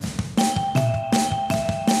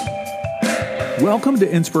Welcome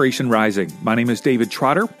to Inspiration Rising. My name is David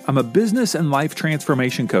Trotter. I'm a business and life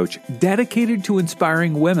transformation coach dedicated to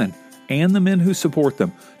inspiring women and the men who support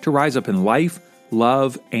them to rise up in life,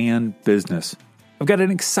 love, and business. I've got an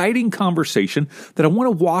exciting conversation that I want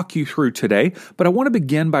to walk you through today, but I want to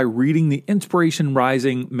begin by reading the Inspiration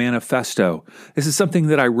Rising Manifesto. This is something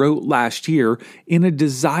that I wrote last year in a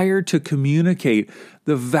desire to communicate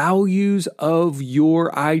the values of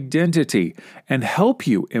your identity and help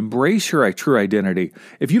you embrace your true identity.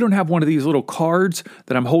 If you don't have one of these little cards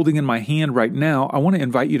that I'm holding in my hand right now, I want to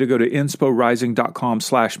invite you to go to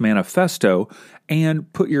insporising.com/manifesto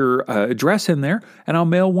and put your address in there, and I'll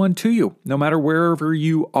mail one to you, no matter wherever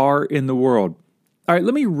you are in the world. All right,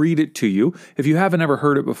 let me read it to you. If you haven't ever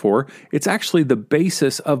heard it before, it's actually the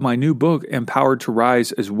basis of my new book, Empowered to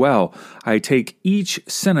Rise, as well. I take each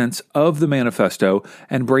sentence of the manifesto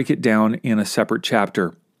and break it down in a separate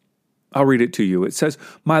chapter. I'll read it to you. It says,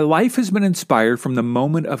 "My life has been inspired from the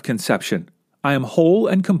moment of conception. I am whole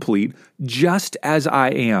and complete just as I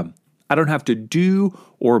am. I don't have to do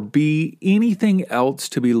or be anything else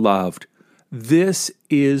to be loved. This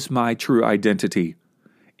is my true identity.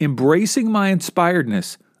 Embracing my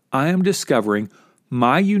inspiredness, I am discovering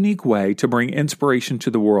my unique way to bring inspiration to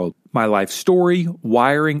the world. My life story,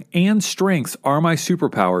 wiring, and strengths are my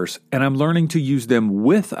superpowers, and I'm learning to use them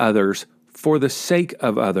with others for the sake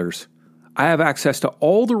of others. I have access to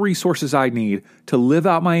all the resources I need to live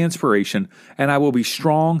out my inspiration, and I will be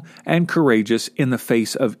strong and courageous in the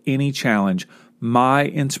face of any challenge. My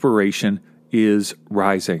inspiration is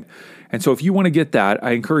rising." And so if you want to get that,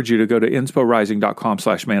 I encourage you to go to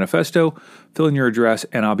insporising.com/manifesto, fill in your address,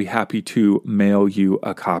 and I'll be happy to mail you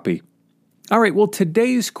a copy. All right, well,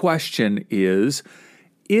 today's question is,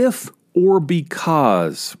 if or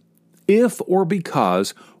because? If or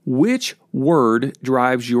because, which word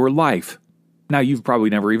drives your life? Now, you've probably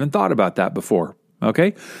never even thought about that before,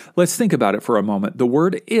 okay? Let's think about it for a moment. The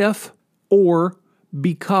word if or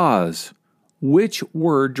because. Which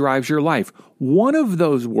word drives your life? One of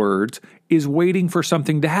those words is waiting for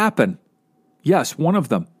something to happen. Yes, one of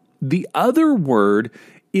them. The other word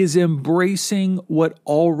is embracing what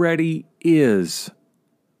already is.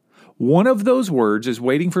 One of those words is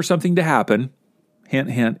waiting for something to happen.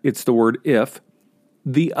 Hint, hint, it's the word if.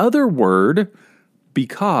 The other word,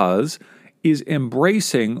 because, is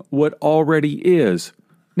embracing what already is.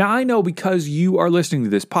 Now, I know because you are listening to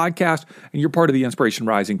this podcast and you're part of the Inspiration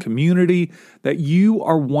Rising community that you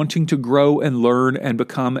are wanting to grow and learn and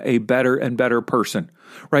become a better and better person,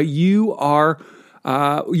 right? You're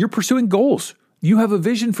pursuing goals. You have a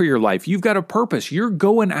vision for your life. You've got a purpose. You're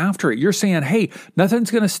going after it. You're saying, hey, nothing's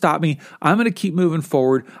going to stop me. I'm going to keep moving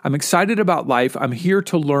forward. I'm excited about life. I'm here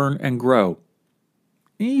to learn and grow.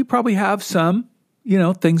 And you probably have some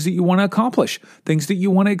things that you want to accomplish, things that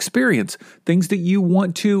you want to experience, things that you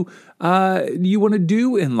want to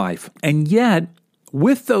do in life. And yet,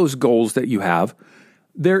 with those goals that you have,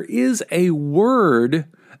 there is a word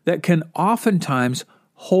that can oftentimes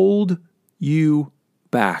hold you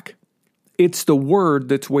back. It's the word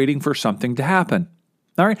that's waiting for something to happen.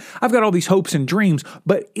 All right, I've got all these hopes and dreams,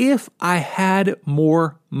 but if I had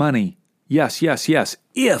more money, yes.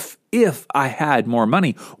 If I had more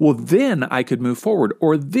money, well, then I could move forward,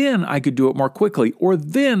 or then I could do it more quickly, or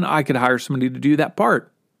then I could hire somebody to do that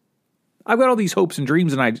part. I've got all these hopes and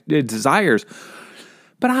dreams and desires,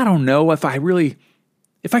 but I don't know if I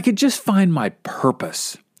could just find my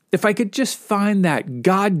purpose, if I could just find that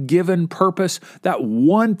God-given purpose, that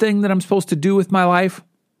one thing that I'm supposed to do with my life.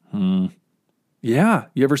 Yeah,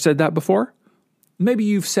 you ever said that before? Maybe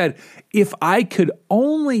you've said, if I could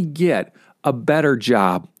only get a better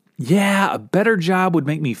job. Yeah, a better job would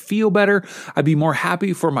make me feel better. I'd be more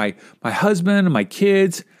happy for my husband and my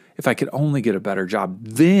kids. If I could only get a better job,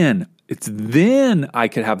 then I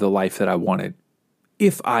could have the life that I wanted.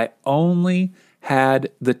 If I only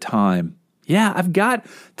had the time. Yeah, I've got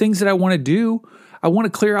things that I want to do. I want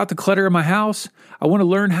to clear out the clutter in my house. I want to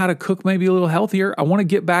learn how to cook maybe a little healthier. I want to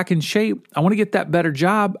get back in shape. I want to get that better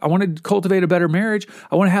job. I want to cultivate a better marriage.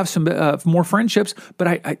 I want to have some more friendships.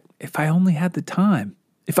 But if I only had the time,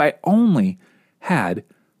 if I only had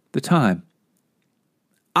the time,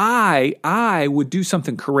 I would do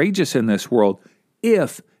something courageous in this world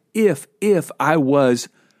if I was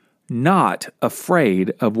not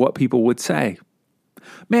afraid of what people would say.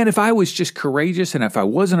 Man, if I was just courageous and if I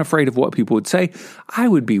wasn't afraid of what people would say, I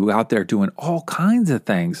would be out there doing all kinds of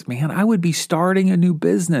things. Man, I would be starting a new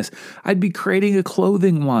business. I'd be creating a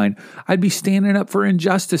clothing line. I'd be standing up for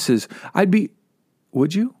injustices.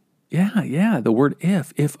 Would you? Yeah, the word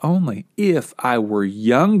if only. If I were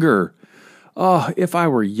younger. Oh, if I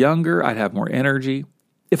were younger, I'd have more energy.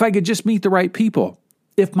 if I could just meet the right people,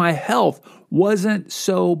 if my health wasn't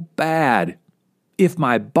so bad, if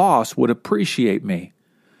my boss would appreciate me,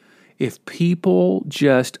 if people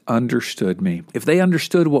just understood me, if they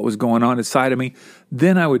understood what was going on inside of me,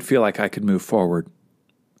 then I would feel like I could move forward.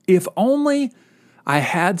 If only I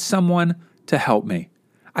had someone to help me.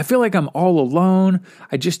 I feel like I'm all alone.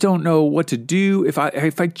 I just don't know what to do. If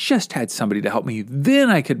I just had somebody to help me, then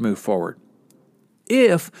I could move forward.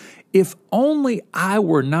 If only I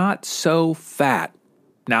were not so fat.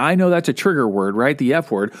 Now, I know that's a trigger word, right? The F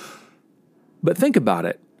word. But think about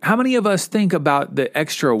it. How many of us think about the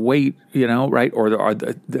extra weight, right? Or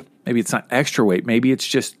the maybe it's not extra weight. Maybe it's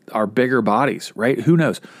just our bigger bodies, right? Who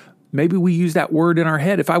knows? Maybe we use that word in our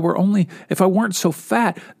head. If I weren't so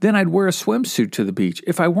fat, then I'd wear a swimsuit to the beach.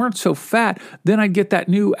 If I weren't so fat, then I'd get that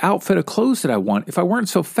new outfit of clothes that I want. If I weren't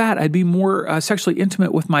so fat, I'd be more sexually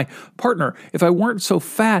intimate with my partner. If I weren't so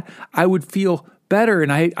fat, I would feel better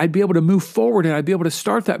and I'd be able to move forward and I'd be able to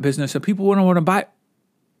start that business and people wouldn't want to buy.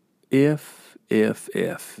 If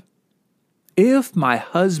my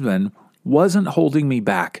husband wasn't holding me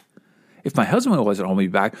back, if my husband wasn't holding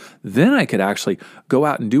me back, then I could actually go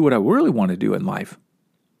out and do what I really want to do in life.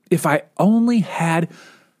 If I only had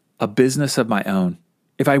a business of my own,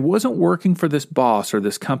 if I wasn't working for this boss or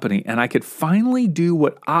this company and I could finally do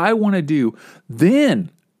what I want to do,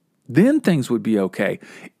 then things would be okay.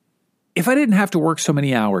 If I didn't have to work so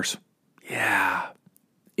many hours, yeah.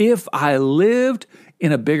 If I lived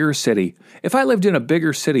in a bigger city,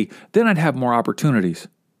 then I'd have more opportunities.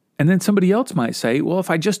 And then somebody else might say, well,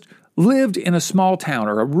 if I just lived in a small town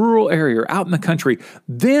or a rural area or out in the country,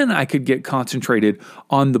 then I could get concentrated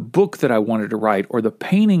on the book that I wanted to write or the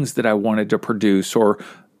paintings that I wanted to produce or,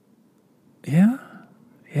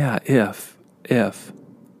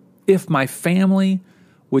 if my family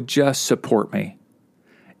would just support me,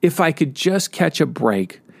 if I could just catch a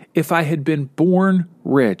break, if I had been born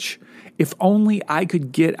rich, if only I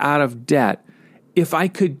could get out of debt, if I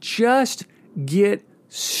could just get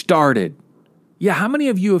started. Yeah, how many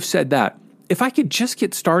of you have said that? If I could just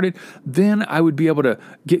get started, then I would be able to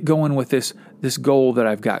get going with this goal that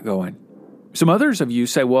I've got going. Some others of you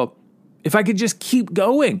say, well, if I could just keep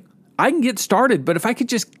going, I can get started, but if I could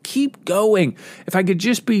just keep going, if I could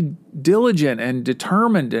just be diligent and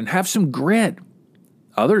determined and have some grit.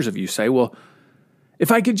 Others of you say, well,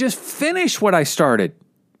 if I could just finish what I started,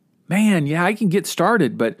 man, yeah, I can get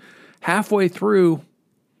started, but halfway through,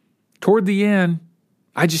 toward the end,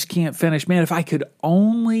 I just can't finish. Man, if I could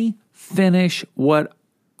only finish what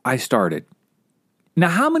I started. Now,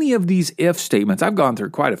 how many of these if statements, I've gone through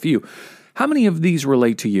quite a few, how many of these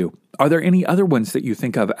relate to you? Are there any other ones that you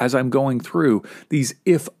think of as I'm going through these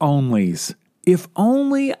if onlys? If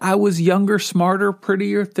only I was younger, smarter,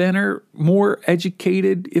 prettier, thinner, more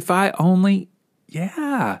educated, if I only,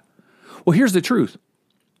 yeah. Well, here's the truth.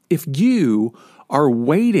 If you are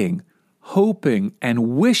waiting, hoping, and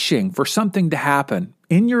wishing for something to happen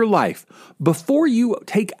in your life before you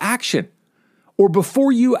take action or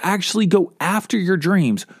before you actually go after your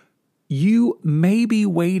dreams, you may be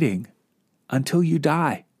waiting until you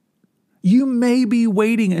die. You may be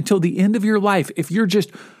waiting until the end of your life if you're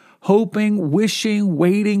just hoping, wishing,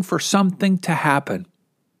 waiting for something to happen.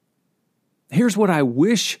 Here's what I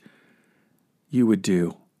wish you would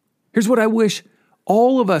do. Here's what I wish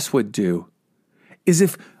all of us would do is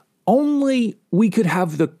if only we could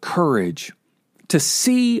have the courage to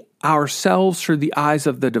see ourselves through the eyes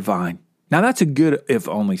of the divine. Now, that's a good if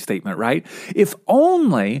only statement, right? If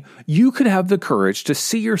only you could have the courage to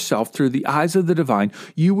see yourself through the eyes of the divine,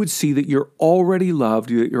 you would see that you're already loved,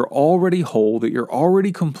 that you're already whole, that you're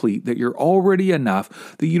already complete, that you're already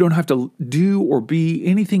enough, that you don't have to do or be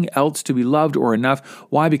anything else to be loved or enough.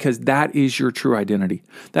 Why? Because that is your true identity.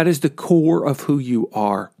 That is the core of who you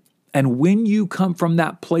are. And when you come from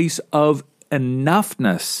that place of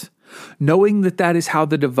enoughness, knowing that that is how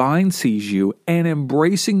the divine sees you and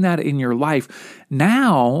embracing that in your life,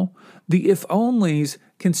 now the if-onlys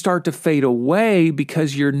can start to fade away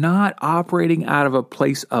because you're not operating out of a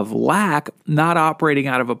place of lack, not operating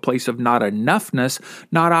out of a place of not enoughness,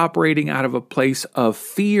 not operating out of a place of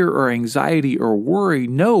fear or anxiety or worry.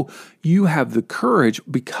 No, you have the courage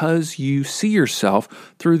because you see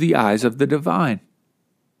yourself through the eyes of the divine.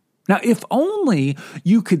 Now, if only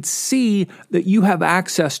you could see that you have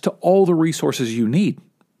access to all the resources you need.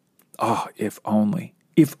 Oh, if only.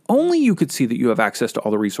 If only you could see that you have access to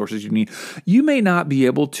all the resources you need. You may not be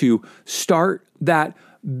able to start that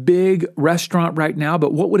big restaurant right now,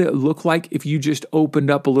 but what would it look like if you just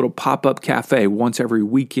opened up a little pop-up cafe once every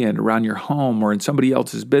weekend around your home or in somebody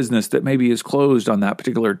else's business that maybe is closed on that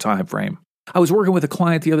particular time frame? I was working with a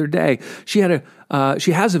client the other day. She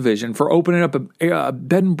has a vision for opening up a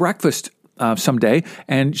bed and breakfast someday.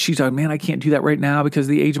 And she's like, man, I can't do that right now because of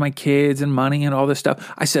the age of my kids and money and all this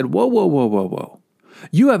stuff. I said, whoa, whoa, whoa, whoa, whoa.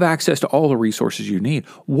 You have access to all the resources you need.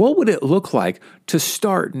 What would it look like to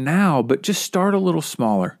start now, but just start a little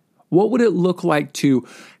smaller? What would it look like to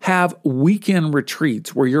have weekend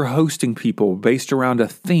retreats where you're hosting people based around a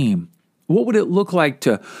theme? What would it look like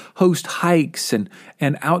to host hikes and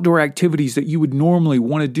outdoor activities that you would normally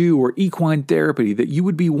want to do, or equine therapy that you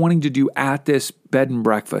would be wanting to do at this bed and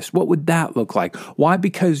breakfast? What would that look like? Why?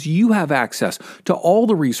 Because you have access to all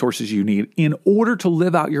the resources you need in order to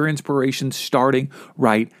live out your inspiration starting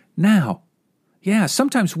right now. Yeah,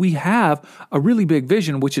 sometimes we have a really big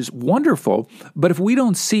vision, which is wonderful, but if we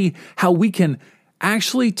don't see how we can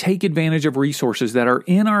actually take advantage of resources that are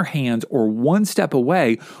in our hands or one step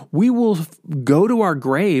away, we will go to our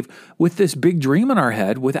grave with this big dream in our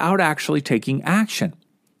head without actually taking action.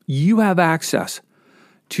 You have access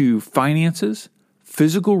to finances,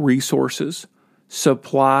 physical resources,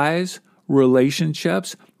 supplies,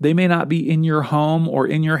 relationships. They may not be in your home or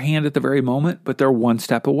in your hand at the very moment, but they're one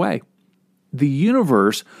step away. The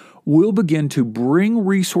universe will begin to bring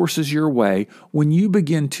resources your way when you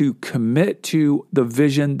begin to commit to the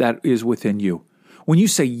vision that is within you. When you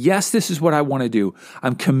say, yes, this is what I want to do.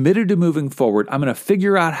 I'm committed to moving forward. I'm going to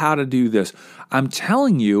figure out how to do this. I'm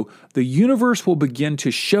telling you, the universe will begin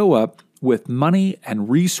to show up with money and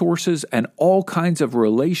resources and all kinds of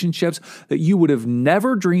relationships that you would have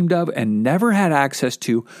never dreamed of and never had access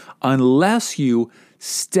to unless you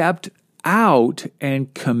stepped out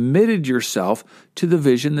and committed yourself to the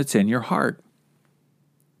vision that's in your heart.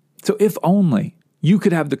 So if only you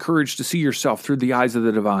could have the courage to see yourself through the eyes of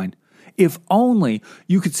the divine. If only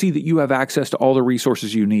you could see that you have access to all the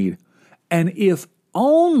resources you need. And if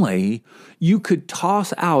only you could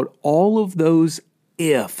toss out all of those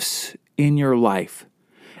ifs in your life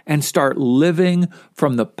and start living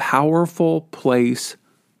from the powerful place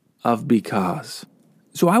of because.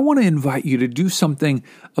 So I want to invite you to do something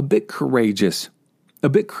a bit courageous, a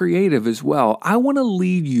bit creative as well. I want to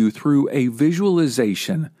lead you through a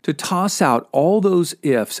visualization to toss out all those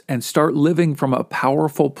ifs and start living from a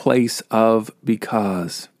powerful place of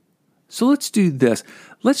because. So let's do this.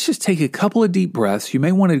 Let's just take a couple of deep breaths. You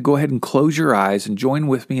may want to go ahead and close your eyes and join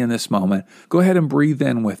with me in this moment. Go ahead and breathe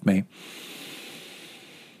in with me.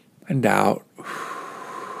 And out.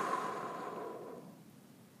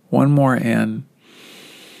 One more in.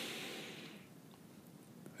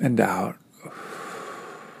 And out.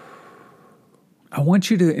 I want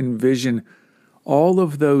you to envision all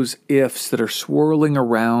of those ifs that are swirling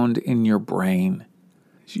around in your brain.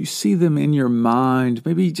 As you see them in your mind,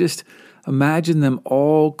 maybe just imagine them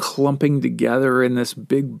all clumping together in this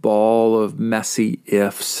big ball of messy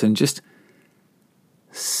ifs, and just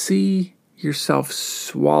see yourself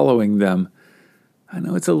swallowing them. I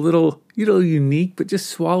know it's a little unique, but just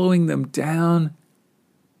swallowing them down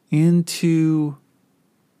into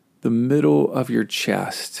the middle of your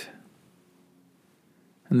chest.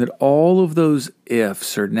 And that all of those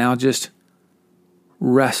ifs are now just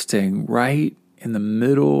resting right in the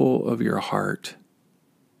middle of your heart.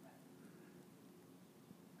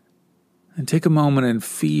 And take a moment and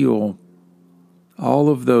feel all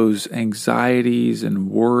of those anxieties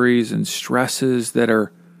and worries and stresses that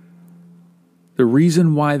are the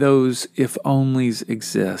reason why those if-onlys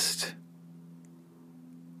exist.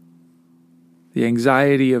 The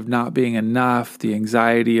anxiety of not being enough, the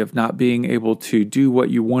anxiety of not being able to do what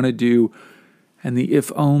you want to do, and the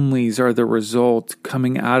if-onlys are the result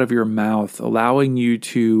coming out of your mouth, allowing you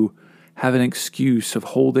to have an excuse of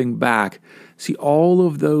holding back. See all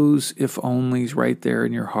of those if-onlys right there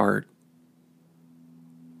in your heart.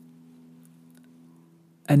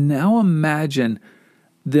 And now imagine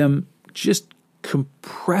them just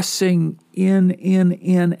compressing in,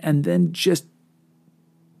 and then just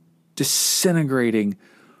disintegrating,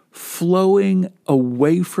 flowing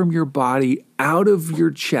away from your body, out of your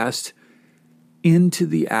chest, into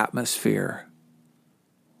the atmosphere.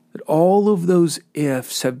 That all of those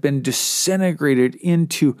ifs have been disintegrated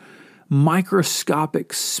into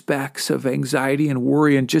microscopic specks of anxiety and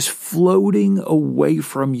worry and just floating away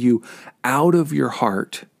from you, out of your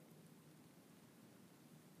heart.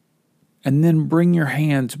 And then bring your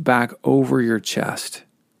hands back over your chest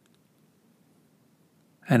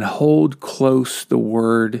and hold close the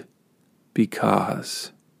word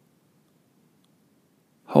because.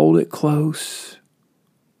 Hold it close.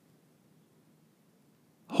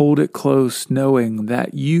 Hold it close, knowing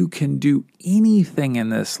that you can do anything in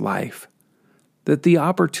this life, that the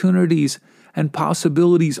opportunities and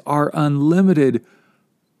possibilities are unlimited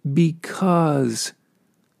because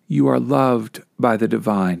you are loved by the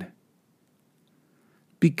divine.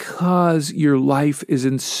 Because your life is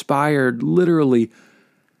inspired, literally,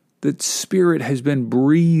 the Spirit has been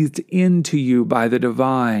breathed into you by the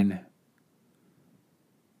divine.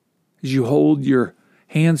 As you hold your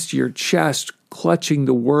hands to your chest, clutching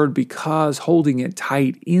the word because, holding it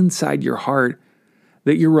tight inside your heart,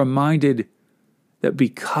 that you're reminded that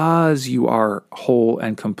because you are whole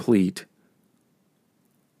and complete,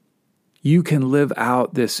 you can live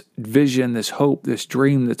out this vision, this hope, this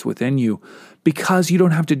dream that's within you, because you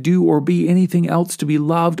don't have to do or be anything else to be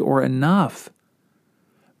loved or enough.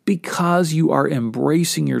 Because you are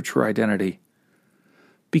embracing your true identity.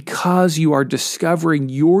 Because you are discovering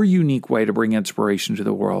your unique way to bring inspiration to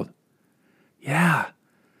the world. Yeah.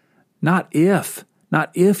 Not if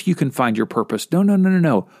you can find your purpose.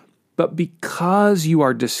 No. But because you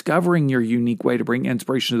are discovering your unique way to bring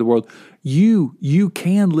inspiration to the world, you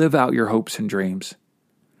can live out your hopes and dreams.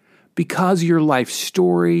 Because your life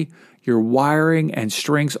story, your wiring and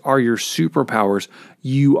strengths are your superpowers,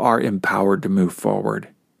 you are empowered to move forward.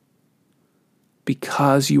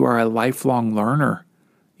 Because you are a lifelong learner,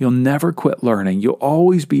 you'll never quit learning. You'll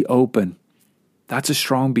always be open. That's a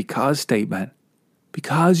strong because statement.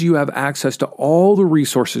 Because you have access to all the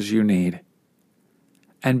resources you need.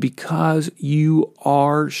 And because you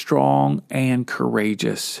are strong and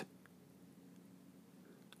courageous.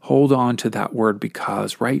 Hold on to that word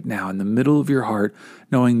because right now in the middle of your heart,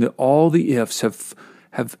 knowing that all the ifs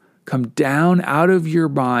have come down out of your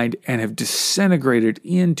mind and have disintegrated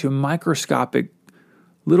into microscopic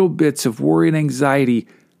little bits of worry and anxiety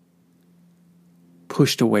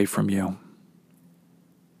pushed away from you.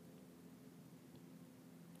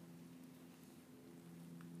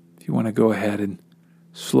 If you want to go ahead and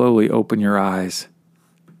slowly open your eyes.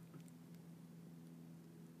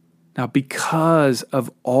 Now, because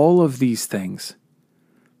of all of these things,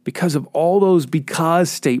 because of all those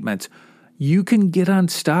because statements, you can get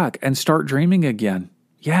unstuck and start dreaming again.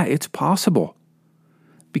 Yeah, it's possible.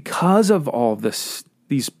 Because of all this,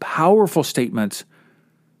 these powerful statements,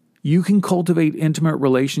 you can cultivate intimate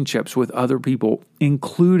relationships with other people,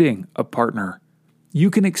 including a partner. You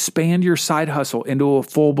can expand your side hustle into a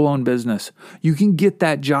full-blown business. You can get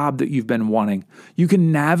that job that you've been wanting. You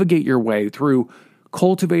can navigate your way through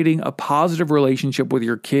cultivating a positive relationship with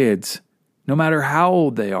your kids, no matter how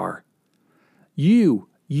old they are. You,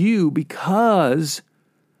 because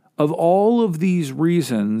of all of these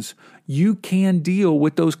reasons, you can deal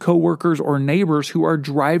with those coworkers or neighbors who are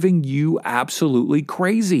driving you absolutely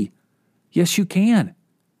crazy. Yes, you can.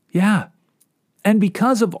 Yeah. And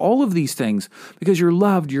because of all of these things, because you're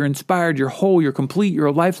loved, you're inspired, you're whole, you're complete, you're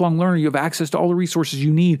a lifelong learner, you have access to all the resources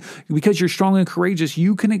you need, because you're strong and courageous,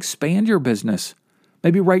 you can expand your business.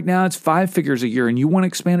 Maybe right now it's 5 figures a year and you want to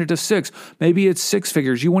expand it to 6. Maybe it's 6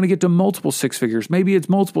 figures. You want to get to multiple 6 figures. Maybe it's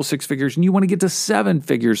multiple 6 figures and you want to get to 7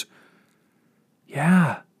 figures.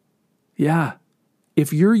 Yeah.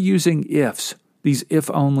 If you're using ifs, these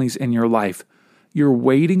if-onlys in your life, you're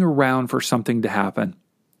waiting around for something to happen.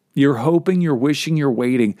 You're hoping, you're wishing, you're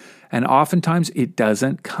waiting, and oftentimes it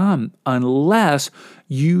doesn't come unless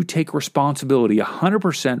you take responsibility,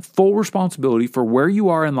 100% full responsibility for where you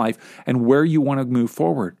are in life and where you want to move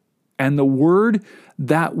forward. And the word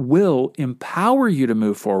that will empower you to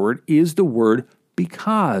move forward is the word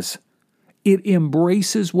because. It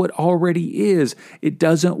embraces what already is. It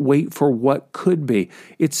doesn't wait for what could be.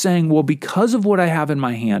 It's saying, well, because of what I have in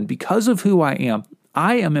my hand, because of who I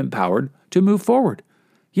am empowered to move forward.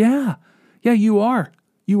 Yeah, you are.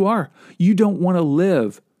 You don't want to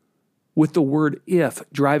live with the word if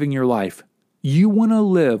driving your life. You want to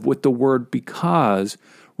live with the word because,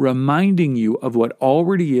 reminding you of what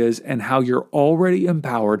already is and how you're already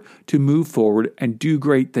empowered to move forward and do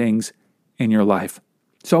great things in your life.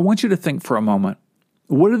 So I want you to think for a moment.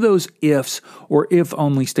 What are those ifs or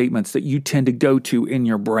if-only statements that you tend to go to in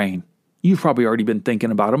your brain? You've probably already been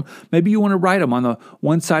thinking about them. Maybe you want to write them on the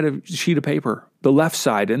one side of a sheet of paper, the left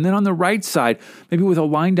side. And then on the right side, maybe with a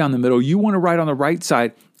line down the middle, you want to write on the right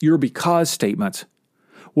side your because statements.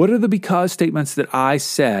 What are the because statements that I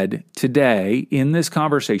said today in this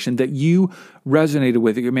conversation that you resonated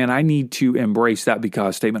with? Man, I need to embrace that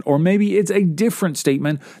because statement. Or maybe it's a different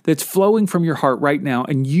statement that's flowing from your heart right now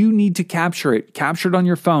and you need to capture it. Capture it on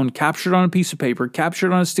your phone, capture it on a piece of paper, capture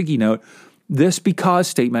it on a sticky note. This because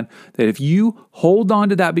statement, that if you hold on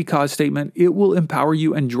to that because statement, it will empower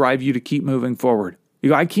you and drive you to keep moving forward.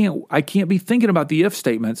 I can't be thinking about the if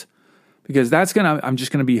statements because I'm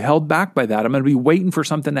just going to be held back by that. I'm going to be waiting for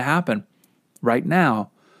something to happen. Right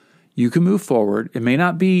now, You can move forward. It may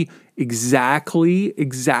not be exactly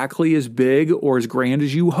as big or as grand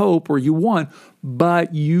as you hope or you want,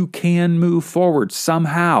 but you can move forward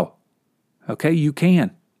somehow. Okay, you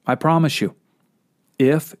can. I promise you.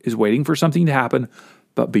 If is waiting for something to happen,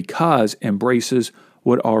 but because embraces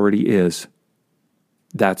what already is.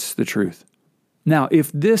 That's the truth. Now,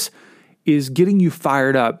 if this is getting you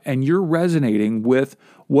fired up and you're resonating with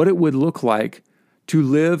what it would look like to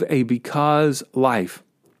live a because life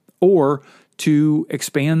or to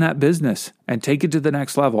expand that business and take it to the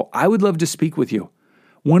next level, I would love to speak with you.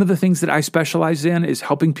 One of the things that I specialize in is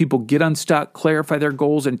helping people get unstuck, clarify their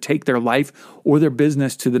goals, and take their life or their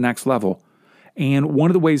business to the next level. And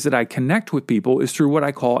one of the ways that I connect with people is through what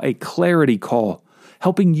I call a clarity call,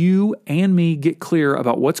 helping you and me get clear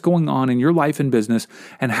about what's going on in your life and business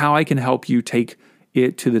and how I can help you take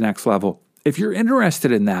it to the next level. If you're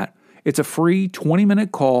interested in that, it's a free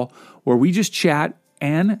 20-minute call where we just chat,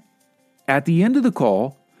 and at the end of the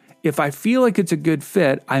call, if I feel like it's a good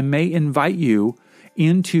fit, I may invite you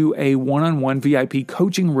into a one-on-one VIP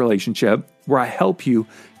coaching relationship where I help you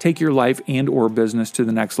take your life and or business to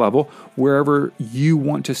the next level, wherever you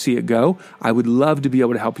want to see it go. I would love to be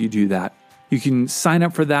able to help you do that. You can sign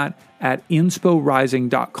up for that at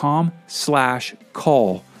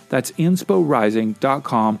insporising.com/call. That's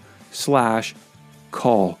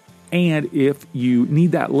insporising.com/call. And if you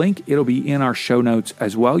need that link, it'll be in our show notes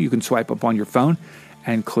as well. You can swipe up on your phone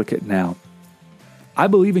and click it now. I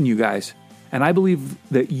believe in you guys. And I believe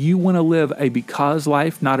that you want to live a because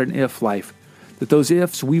life, not an if life. That those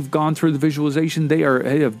ifs, we've gone through the visualization, they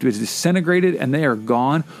have disintegrated and they are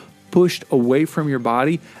gone, pushed away from your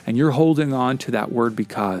body, and you're holding on to that word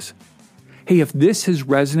because. Hey, if this has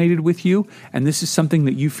resonated with you and this is something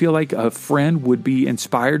that you feel like a friend would be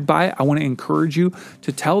inspired by, I want to encourage you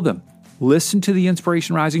to tell them. Listen to the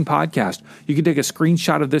Inspiration Rising podcast. You can take a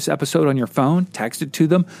screenshot of this episode on your phone, text it to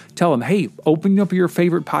them, tell them, hey, open up your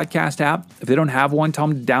favorite podcast app. If they don't have one, tell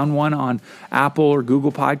them to down one on Apple or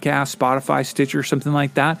Google Podcasts, Spotify, Stitcher, something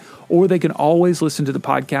like that. Or they can always listen to the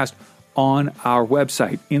podcast on our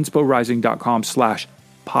website,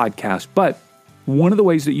 insporising.com/podcast. But one of the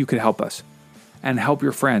ways that you could help us and help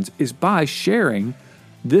your friends is by sharing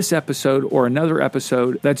this episode or another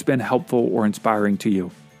episode that's been helpful or inspiring to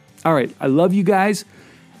you. All right, I love you guys,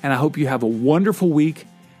 and I hope you have a wonderful week.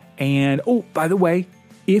 And, oh, by the way,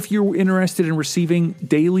 if you're interested in receiving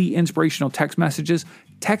daily inspirational text messages,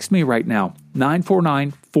 text me right now,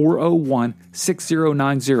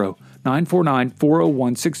 949-401-6090,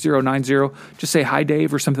 949-401-6090. Just say, hi,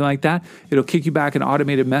 Dave, or something like that. It'll kick you back an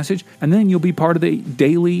automated message, and then you'll be part of the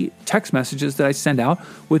daily text messages that I send out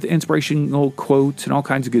with inspirational quotes and all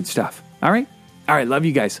kinds of good stuff. All right? All right, love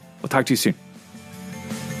you guys. We'll talk to you soon.